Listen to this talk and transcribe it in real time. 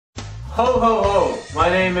Ho ho ho! My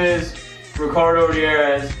name is Ricardo.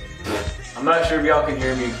 I'm not sure if y'all can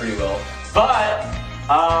hear me pretty well.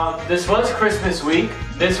 But, this was Christmas week.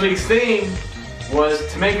 This week's theme was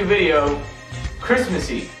to make a video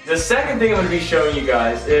Christmassy. The second thing I'm going to be showing you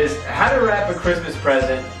guys is how to wrap a Christmas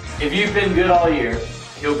present. If you've been good all year,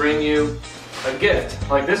 he'll bring you a gift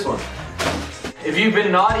like this one. If you've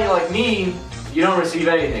been naughty like me, you don't receive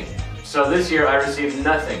anything. So this year I received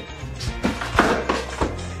nothing.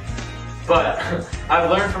 But I've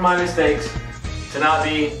learned from my mistakes to not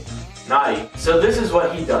be naughty. So this is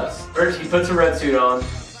what he does. First he puts a red suit on,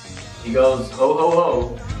 he goes ho ho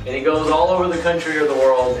ho, and he goes all over the country or the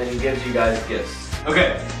world and he gives you guys gifts.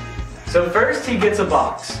 Okay, so first he gets a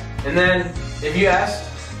box. And then if you ask,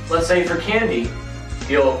 let's say for candy,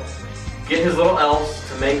 he'll get his little elves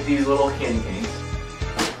to make these little candy canes.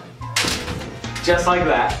 Just like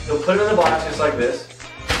that. He'll put it in the box just like this.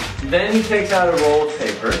 Then he takes out a roll of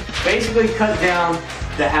paper, basically cut down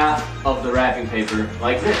to half of the wrapping paper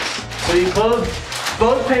like this. So you close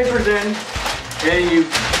both papers in and you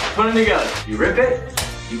put them together. You rip it,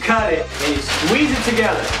 you cut it, and you squeeze it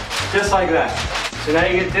together, just like that. So now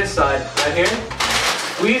you get this side right here,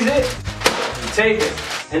 squeeze it, and tape it.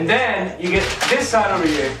 And then you get this side over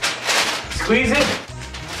here, squeeze it,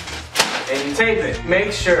 and you tape it.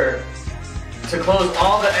 Make sure to close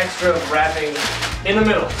all the extra wrapping in the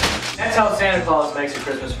middle. That's how Santa Claus makes a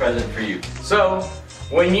Christmas present for you. So,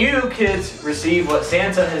 when you kids receive what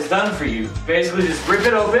Santa has done for you, basically just rip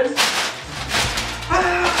it open.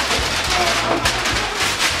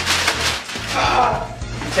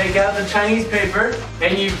 You take out the Chinese paper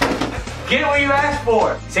and you get what you asked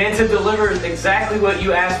for. Santa delivers exactly what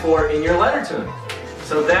you asked for in your letter to him.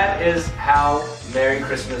 So that is how Merry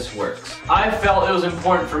Christmas works. I felt it was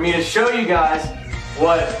important for me to show you guys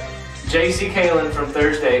what JC Kalen from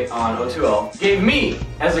Thursday on O2L gave me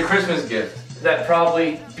as a Christmas gift that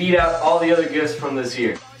probably beat out all the other gifts from this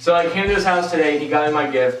year. So I came to his house today, he got me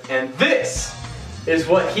my gift, and this is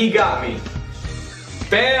what he got me.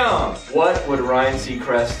 Bam! What would Ryan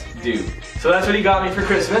Seacrest do? So that's what he got me for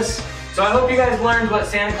Christmas. So I hope you guys learned what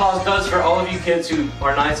Santa Claus does for all of you kids who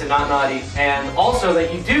are nice and not naughty, and also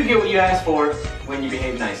that you do get what you asked for when you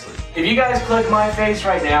behave nicely. If you guys click my face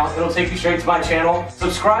right now, it'll take you straight to my channel.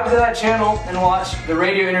 Subscribe to that channel and watch the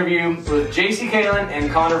radio interview with JC Kalen and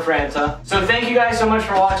Connor Franta. So thank you guys so much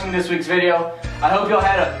for watching this week's video. I hope y'all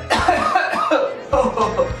had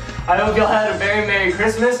a very Merry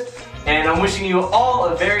Christmas, and I'm wishing you all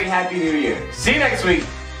a very Happy New Year. See you next week.